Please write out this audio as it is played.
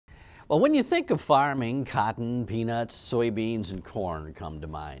Well, when you think of farming, cotton, peanuts, soybeans, and corn come to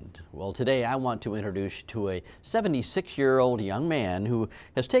mind. Well, today I want to introduce you to a 76-year-old young man who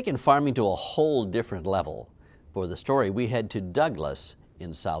has taken farming to a whole different level. For the story, we head to Douglas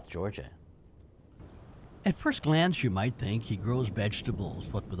in South Georgia. At first glance, you might think he grows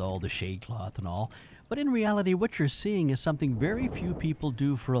vegetables, what with all the shade cloth and all. But in reality, what you're seeing is something very few people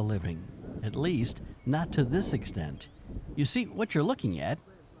do for a living. At least, not to this extent. You see, what you're looking at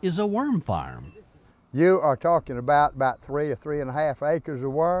is a worm farm. You are talking about 3 or 3.5 acres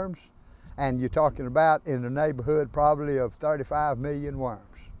of worms, and you're talking about in the neighborhood probably of 35 million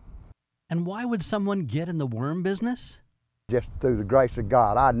worms. And why would someone get in the worm business? Just through the grace of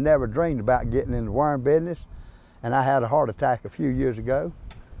God. I'd never dreamed about getting in the worm business, and I had a heart attack a few years ago,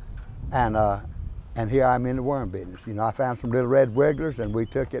 and here I'm in the worm business. You know, I found some little red wigglers, and we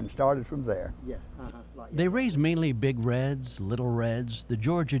took it and started from there. Yeah. They raise mainly big reds, little reds, the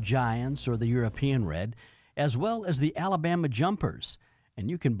Georgia Giants or the European red, as well as the Alabama jumpers. And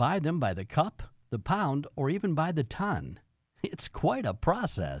you can buy them by the cup, the pound, or even by the ton. It's quite a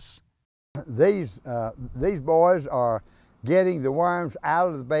process. These boys are getting the worms out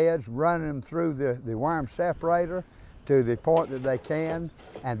of the beds, running them through the worm separator to the point that they can,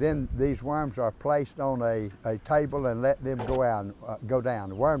 and then these worms are placed on a table and let them go down.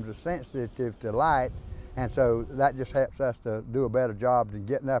 The worms are sensitive to light, and so that just helps us to do a better job in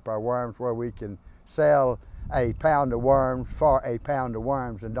getting up our worms where we can sell a pound of worms for a pound of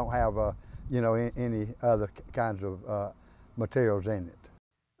worms and don't have any other kinds of materials in it.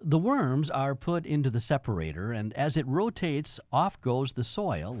 The worms are put into the separator, and as it rotates, off goes the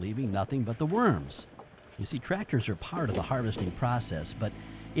soil, leaving nothing but the worms. You see, tractors are part of the harvesting process, but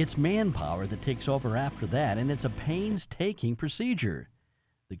it's manpower that takes over after that, and it's a painstaking procedure.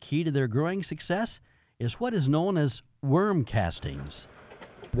 The key to their growing success is what is known as worm castings.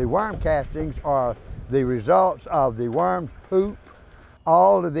 The worm castings are the results of the worm's poop,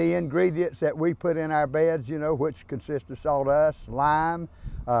 all of the ingredients that we put in our beds, which consist of sawdust, lime,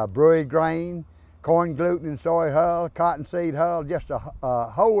 brewery grain, corn gluten and soy hull, cottonseed hull, just a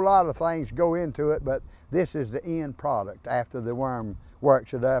whole lot of things go into it, but this is the end product after the worm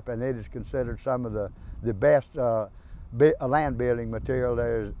works it up, and it is considered some of the best land building material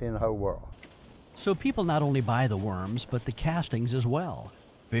there is in the whole world. So people not only buy the worms, but the castings as well.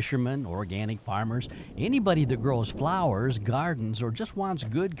 Fishermen, organic farmers, anybody that grows flowers, gardens, or just wants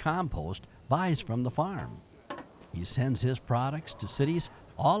good compost buys from the farm. He sends his products to cities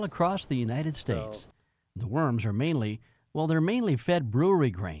all across the United States. The worms are mainly fed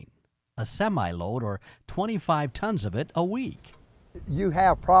brewery grain, a semi-load or 25 tons of it a week. You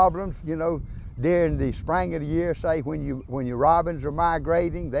have problems, during the spring of the year, say when your robins are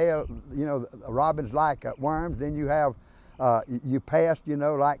migrating, robins like worms. Then you have you pests,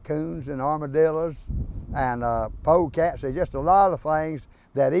 like coons and armadillos and polecats. There's just a lot of things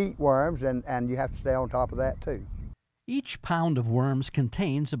that eat worms, and you have to stay on top of that too. Each pound of worms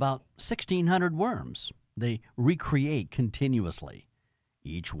contains about 1,600 worms. They recreate continuously.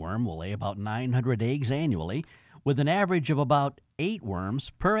 Each worm will lay about 900 eggs annually, with an average of about 8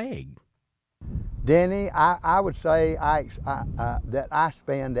 worms per egg. Denny, I would say that I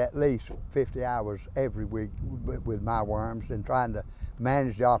spend at least 50 hours every week with my worms and trying to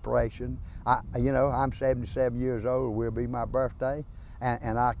manage the operation. I'm 77 years old. It will be my birthday,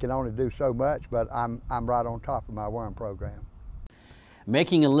 and I can only do so much, but I'm right on top of my worm program.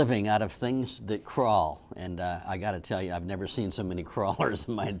 Making a living out of things that crawl, and I got to tell you, I've never seen so many crawlers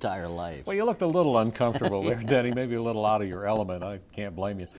in my entire life. Well, you looked a little uncomfortable there, Denny, maybe a little out of your element. I can't blame you.